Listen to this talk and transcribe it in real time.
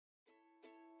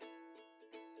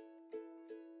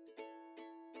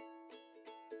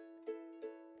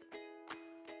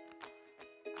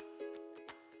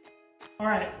All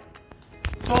right,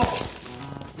 so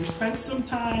we spent some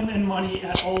time and money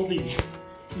at Aldi.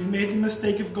 We made the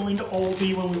mistake of going to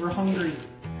Aldi when we were hungry.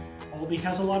 Aldi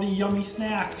has a lot of yummy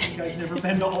snacks. If you guys never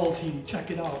been to Aldi, check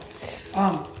it out.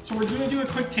 So we're gonna do a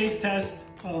quick taste test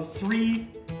of 3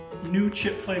 new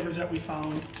chip flavors that we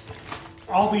found.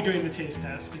 I'll be doing the taste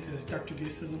test because Dr.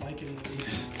 Goose doesn't like any of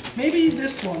these. Maybe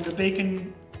this one, the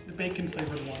bacon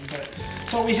flavored one. But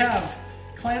so we have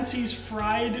Clancy's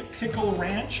fried pickle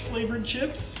ranch flavored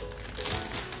chips.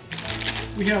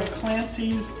 We have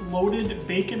Clancy's loaded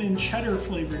bacon and cheddar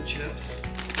flavored chips.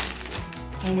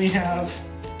 And we have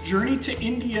Journey to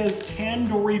India's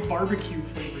Tandoori Barbeque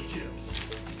flavored chips.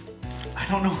 I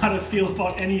don't know how to feel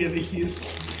about any of these.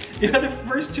 Yeah, the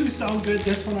first 2 sound good,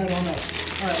 this one I don't know.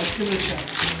 All right, let's give it a check.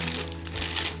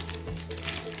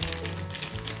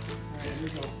 All right, here we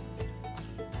go.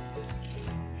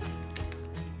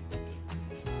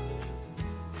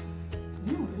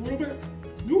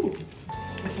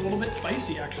 It's a little bit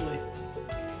spicy actually.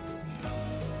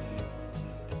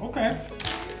 Okay.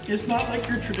 It's not like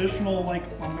your traditional like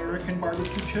American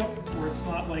barbecue chip where it's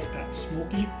not like that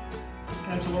smoky.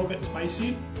 And it's a little bit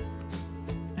spicy.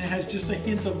 And it has just a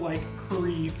hint of like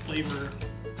curry flavor.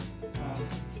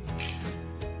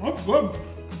 That's good.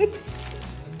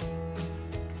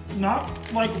 Not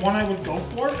like one I would go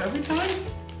for every time,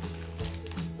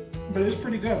 but it's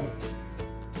pretty good.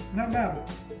 Not bad.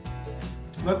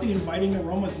 Let the inviting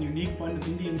aromas and unique blend of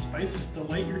Indian spices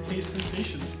delight your taste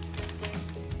sensations.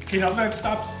 Okay, now that I've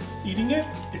stopped eating it,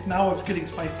 it's getting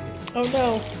spicy. Oh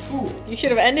no. Ooh. You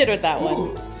should have ended with that one.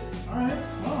 Ooh. Alright,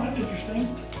 well that's interesting.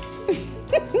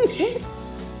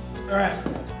 Alright.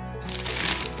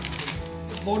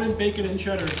 Loaded bacon and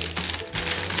cheddar.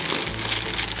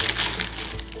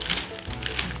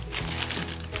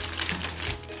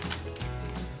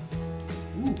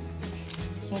 Ooh,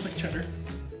 smells like cheddar.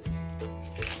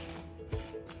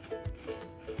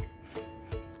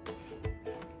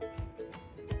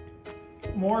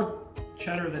 More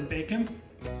cheddar than bacon.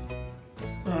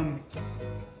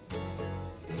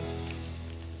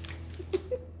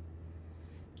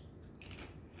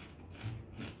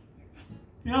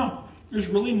 Yeah, there's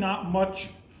really not much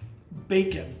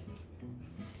bacon.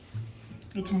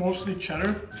 It's mostly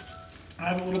cheddar. I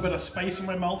have a little bit of spice in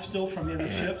my mouth still from the other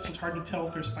chips. It's hard to tell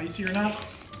if they're spicy or not.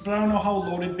 But I don't know how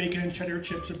loaded bacon and cheddar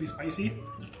chips would be spicy.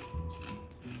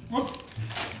 Look,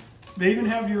 they even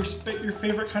have your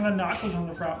favorite kind of nachos on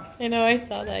the front. I know, I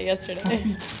saw that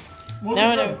yesterday. Well,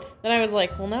 then I was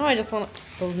like, well, now I just want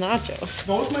those nachos.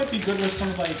 Those might be good with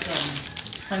some like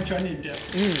French onion dip.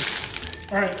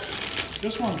 All right,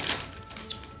 this one.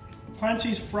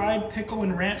 Clancy's fried pickle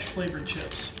and ranch flavored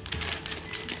chips.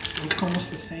 They look almost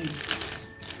the same.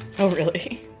 Oh,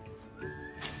 really?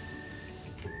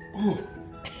 Ooh,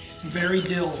 very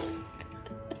dill.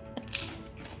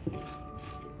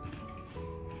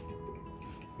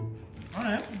 All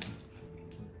right.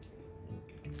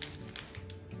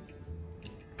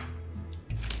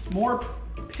 More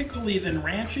pickly than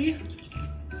ranchy,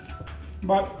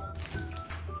 but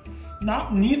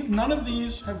none of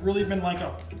these have really been like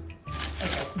a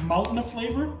mountain of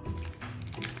flavor.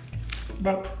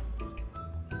 But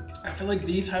I feel like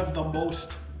these have the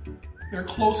most. They're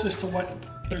closest to what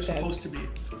they're supposed to be.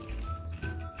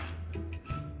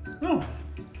 Oh,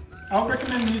 I would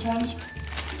recommend these ones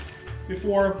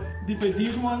before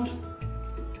these ones,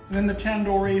 and then the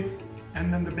tandoori,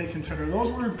 and then the bacon cheddar.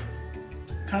 Those were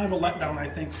kind of a letdown, I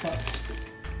think. But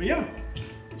yeah.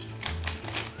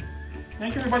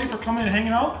 Thank you everybody for coming and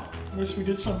hanging out. We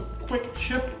did some quick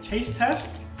chip taste test.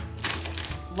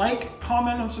 Like,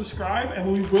 comment, and subscribe, and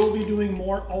we will be doing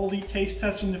more Aldi taste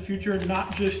tests in the future,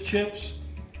 not just chips.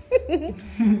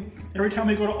 Every time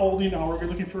we go to Aldi now, we're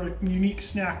looking for a unique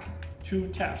snack to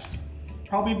test.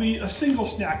 Probably be a single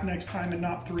snack next time and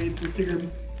not 3. We figured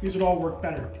these would all work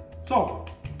better. So,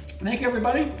 thank you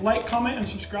everybody. Like, comment, and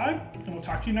subscribe, and we'll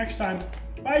talk to you next time.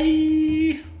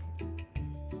 Bye!